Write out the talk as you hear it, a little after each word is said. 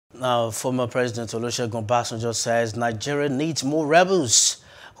Now, former President Olusegun Obasanjo says Nigeria needs more rebels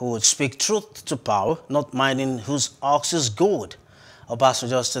who would speak truth to power, not minding whose ox is gored.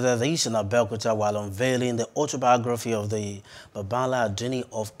 Obasanjo stated this in Abeokuta while unveiling the autobiography of the Babala Adini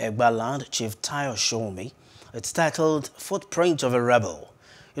of Egba Land, Chief Tayo Shomi. It's titled Footprint of a Rebel.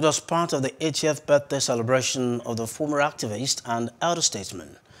 It was part of the 80th birthday celebration of the former activist and elder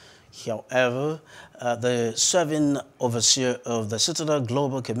statesman. However, the serving overseer of the Citadel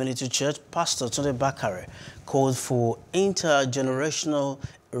Global Community Church, Pastor Tunde Bakare, called for intergenerational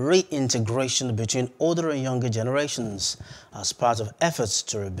reintegration between older and younger generations as part of efforts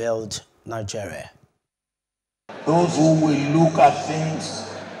to rebuild Nigeria. Those who will look at things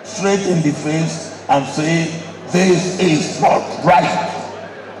straight in the face and say, this is not right.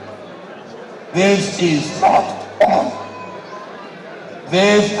 This is not on.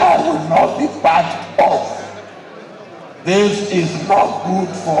 This I will not be part of. This is not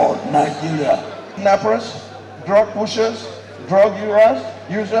good for Nigeria. Kidnappers, drug pushers, drug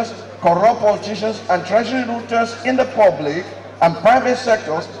users, corrupt politicians, and treasury looters in the public and private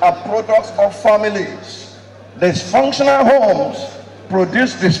sectors are products of families. Dysfunctional homes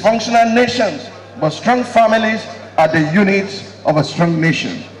produce dysfunctional nations, but strong families are the units of a strong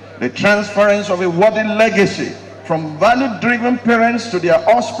nation. The transference of a worthy legacy from value-driven parents to their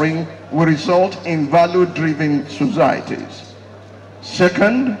offspring will result in value-driven societies.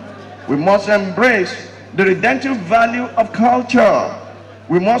 Second, we must embrace the redemptive value of culture.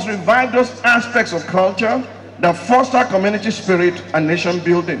 We must revive those aspects of culture that foster community spirit and nation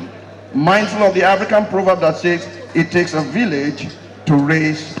building, mindful of the African proverb that says, it takes a village to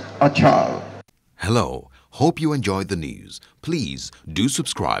raise a child. Hello. Hope you enjoyed the news. Please do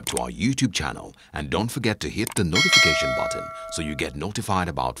subscribe to our YouTube channel and don't forget to hit the notification button so you get notified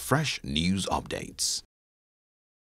about fresh news updates.